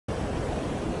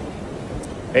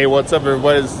Hey, what's up,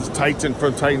 everybody? This is Titan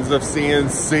from Titans of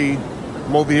CNC.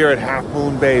 I'm over here at Half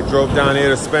Moon Bay. Drove down here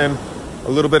to spend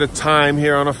a little bit of time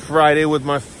here on a Friday with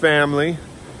my family.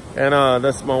 And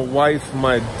that's my wife,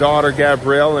 my daughter,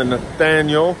 Gabrielle, and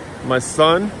Nathaniel, my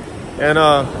son. And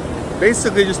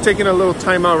basically just taking a little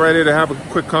time out right here to have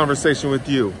a quick conversation with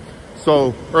you.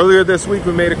 So earlier this week,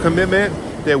 we made a commitment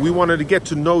that we wanted to get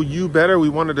to know you better. We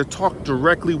wanted to talk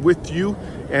directly with you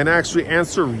and actually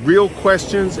answer real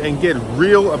questions and get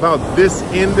real about this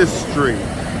industry.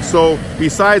 So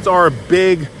besides our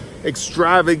big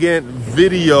extravagant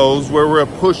videos where we're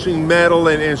pushing metal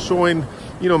and showing,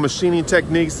 you know, machining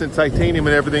techniques and titanium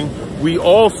and everything, we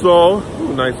also,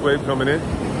 ooh, nice wave coming in,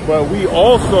 but we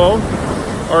also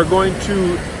are going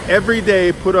to every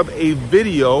day put up a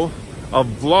video, a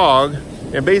vlog,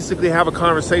 and basically have a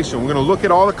conversation. We're gonna look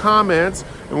at all the comments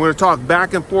and we're gonna talk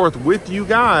back and forth with you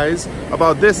guys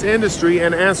about this industry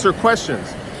and answer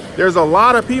questions. There's a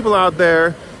lot of people out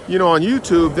there, you know, on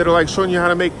YouTube that are like showing you how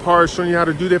to make parts, showing you how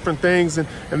to do different things, and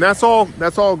that's all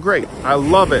great. I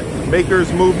love it.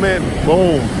 Makers movement,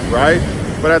 boom, right?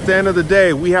 But at the end of the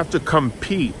day, we have to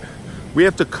compete. We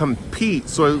have to compete.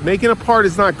 So making a part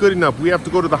is not good enough. We have to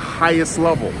go to the highest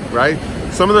level, right?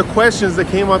 Some of the questions that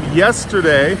came up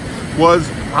yesterday was,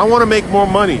 I want to make more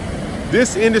money.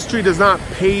 This industry does not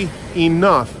pay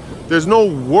enough. There's no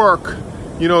work,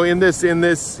 you know, in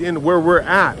where we're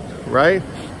at, right?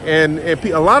 And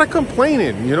a lot of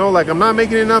complaining, you know, like, I'm not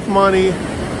making enough money.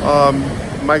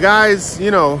 My guys, you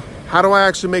know, how do I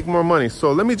actually make more money?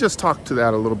 So let me just talk to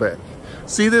that a little bit.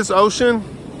 See this ocean?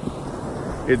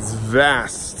 It's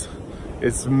vast.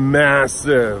 It's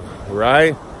massive,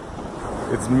 right?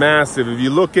 It's massive. If you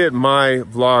look at my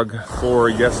vlog for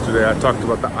yesterday, I talked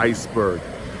about the iceberg.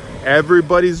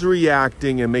 Everybody's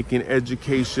reacting and making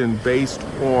education based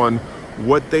on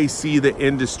what they see the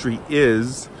industry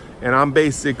is. And I'm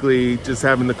basically just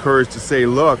having the courage to say,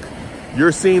 look,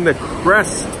 you're seeing the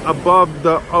crest above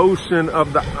the ocean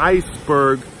of the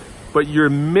iceberg, but you're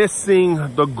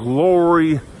missing the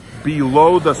glory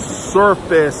below the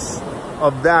surface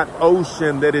of that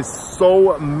ocean that is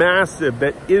so massive,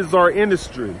 that is our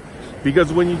industry.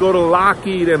 Because when you go to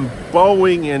Lockheed and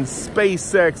Boeing and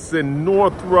SpaceX and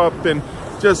Northrop and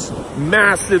just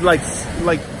massive, like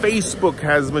Facebook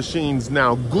has machines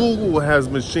now, Google has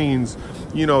machines,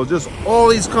 you know, just all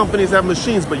these companies have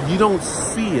machines, but you don't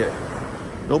see it.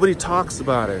 Nobody talks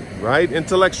about it, right?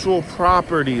 Intellectual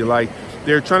property, like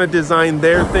they're trying to design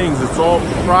their things. It's all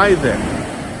private,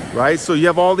 right? So you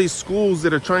have all these schools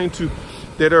that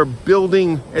are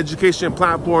building education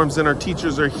platforms, and our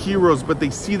teachers are heroes, but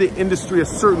they see the industry a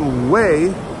certain way,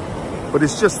 but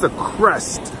it's just the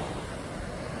crest.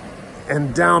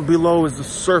 And down below is the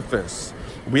surface.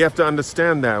 We have to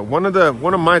understand that. One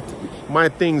of my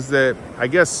things that I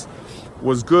guess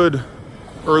was good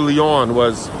early on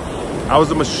was I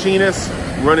was a machinist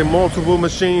running multiple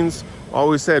machines,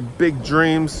 always had big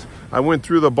dreams. I went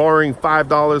through the borrowing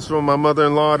 $5 from my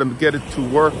mother-in-law to get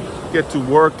to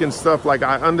work and stuff. Like,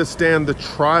 I understand the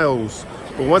trials.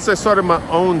 But once I started my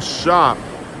own shop,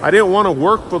 I didn't want to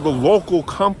work for the local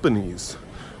companies.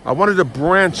 I wanted to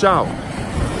branch out.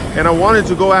 And I wanted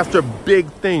to go after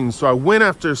big things. So I went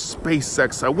after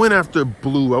SpaceX, I went after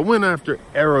Blue, I went after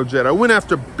Aerojet, I went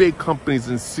after big companies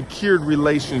and secured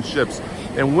relationships,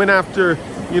 and went after,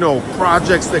 you know,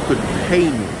 projects that could pay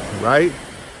me, right?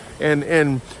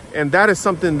 And that is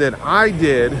something that I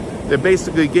did that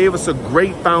basically gave us a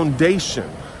great foundation.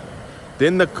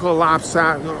 Then the collapse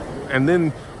happened, and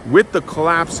then with the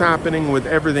collapse happening, with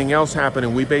everything else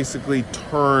happening, we basically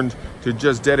turned to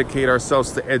just dedicate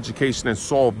ourselves to education and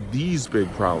solve these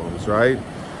big problems, right?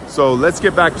 So let's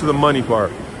get back to the money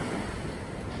part.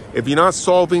 If you're not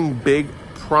solving big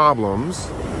problems,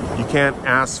 you can't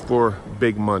ask for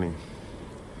big money.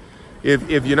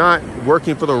 If you're not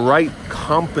working for the right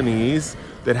companies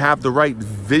that have the right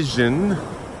vision,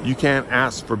 you can't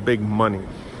ask for big money,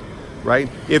 right?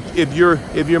 If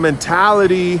your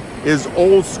mentality is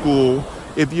old school,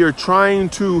 if you're trying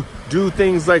to do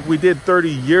things like we did 30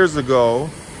 years ago,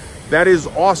 that is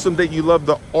awesome that you love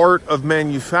the art of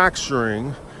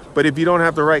manufacturing, but if you don't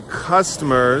have the right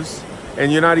customers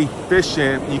and you're not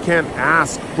efficient, you can't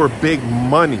ask for big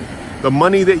money. The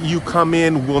money that you come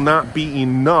in will not be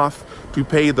enough to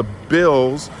pay the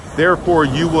bills. Therefore,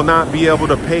 you will not be able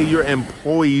to pay your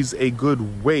employees a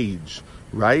good wage,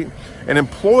 right? And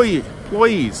employees,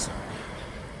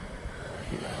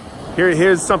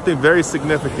 here's something very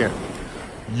significant.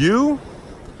 You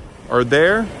are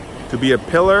there to be a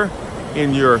pillar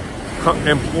in your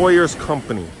employer's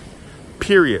company,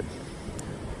 period.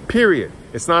 Period.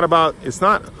 It's not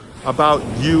about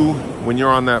you when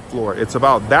you're on that floor. It's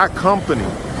about that company.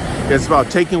 It's about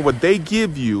taking what they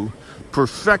give you,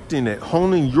 perfecting it,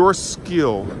 honing your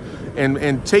skill,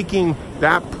 and taking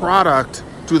that product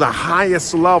to the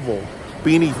highest level,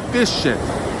 being efficient,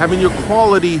 having your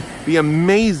quality be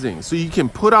amazing so you can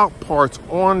put out parts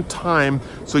on time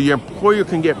so your employer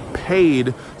can get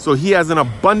paid, so he has an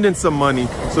abundance of money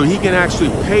so he can actually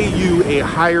pay you a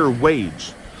higher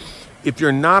wage. If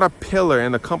you're not a pillar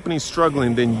and the company's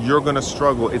struggling, then you're gonna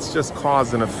struggle. It's just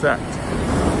cause and effect,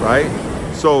 right?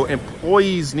 So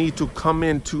employees need to come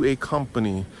into a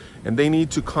company and they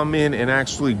need to come in and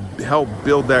actually help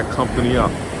build that company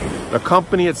up. The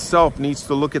company itself needs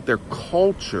to look at their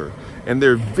culture and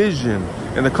their vision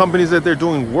and the companies that they're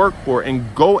doing work for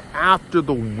and go after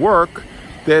the work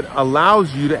that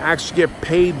allows you to actually get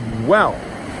paid well,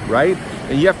 right?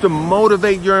 And you have to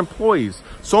motivate your employees.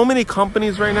 So many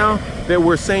companies right now that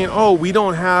we're saying, oh, we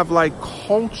don't have like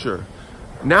culture.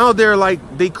 Now they're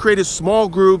like, they created small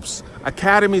groups,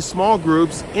 academy small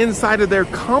groups inside of their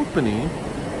company.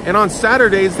 And on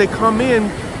Saturdays, they come in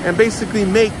and basically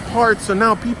make parts. So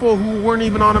now people who weren't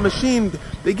even on a machine,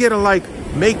 they get to like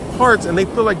make parts and they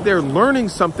feel like they're learning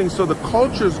something. So the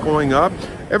culture's going up.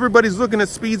 Everybody's looking at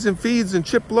speeds and feeds and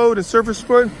chip load and surface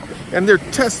foot, and they're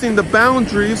testing the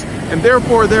boundaries, and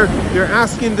therefore they're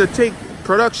asking to take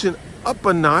production up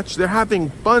a notch. They're having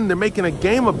fun. They're making a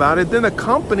game about it. Then the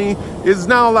company is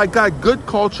now like got good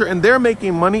culture and they're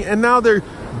making money, and now they're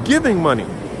giving money,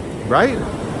 right?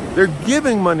 They're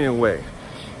giving money away.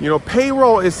 You know,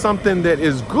 payroll is something that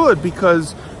is good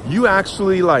because you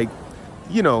actually like,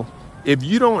 you know, if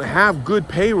you don't have good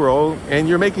payroll and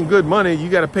you're making good money, you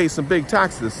got to pay some big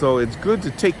taxes. So it's good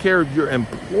to take care of your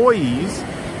employees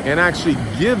and actually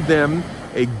give them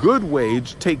a good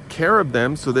wage, take care of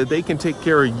them so that they can take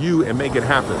care of you and make it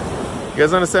happen. You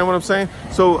guys understand what I'm saying?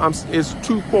 So it's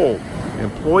twofold.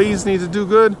 Employees need to do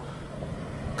good,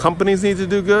 companies need to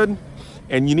do good,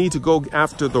 and you need to go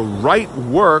after the right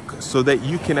work so that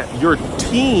you can, your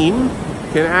team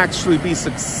can actually be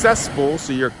successful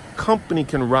so your company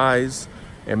can rise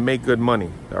and make good money.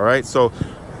 All right. So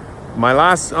my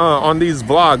last on these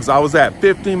vlogs, I was at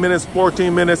 15 minutes,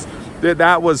 14 minutes.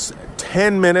 That was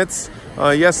 10 minutes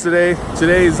yesterday.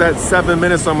 Today's at 7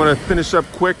 minutes. So I'm going to finish up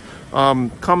quick.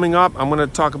 Coming up, I'm going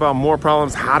to talk about more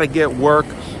problems, how to get work,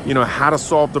 you know, how to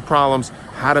solve the problems,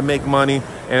 how to make money.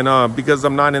 And because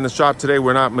I'm not in the shop today,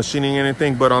 we're not machining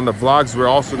anything, but on the vlogs, we're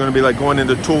also going to be like going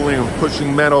into tooling and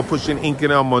pushing metal, pushing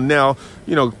Inconel, Monel,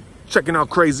 you know, checking out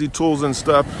crazy tools and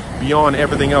stuff beyond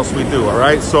everything else we do. All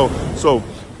right. So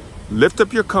lift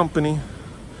up your company.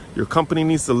 Your company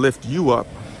needs to lift you up,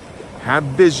 have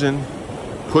vision,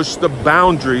 push the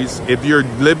boundaries. If you're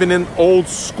living in old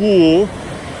school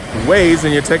ways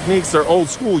and your techniques are old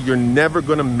school, you're never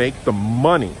going to make the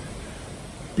money.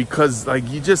 Because like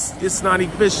it's not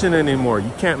efficient anymore.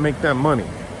 You can't make that money,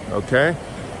 okay?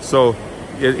 So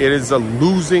it is a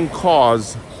losing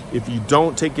cause if you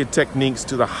don't take your techniques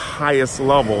to the highest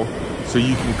level so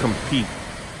you can compete,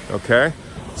 okay?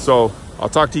 So I'll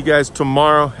talk to you guys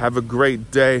tomorrow. Have a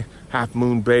great day. Half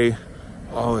Moon Bay.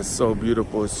 Oh, it's so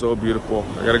beautiful. It's so beautiful.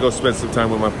 I gotta go spend some time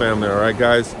with my family, all right,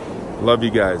 guys? Love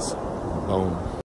you guys. Boom.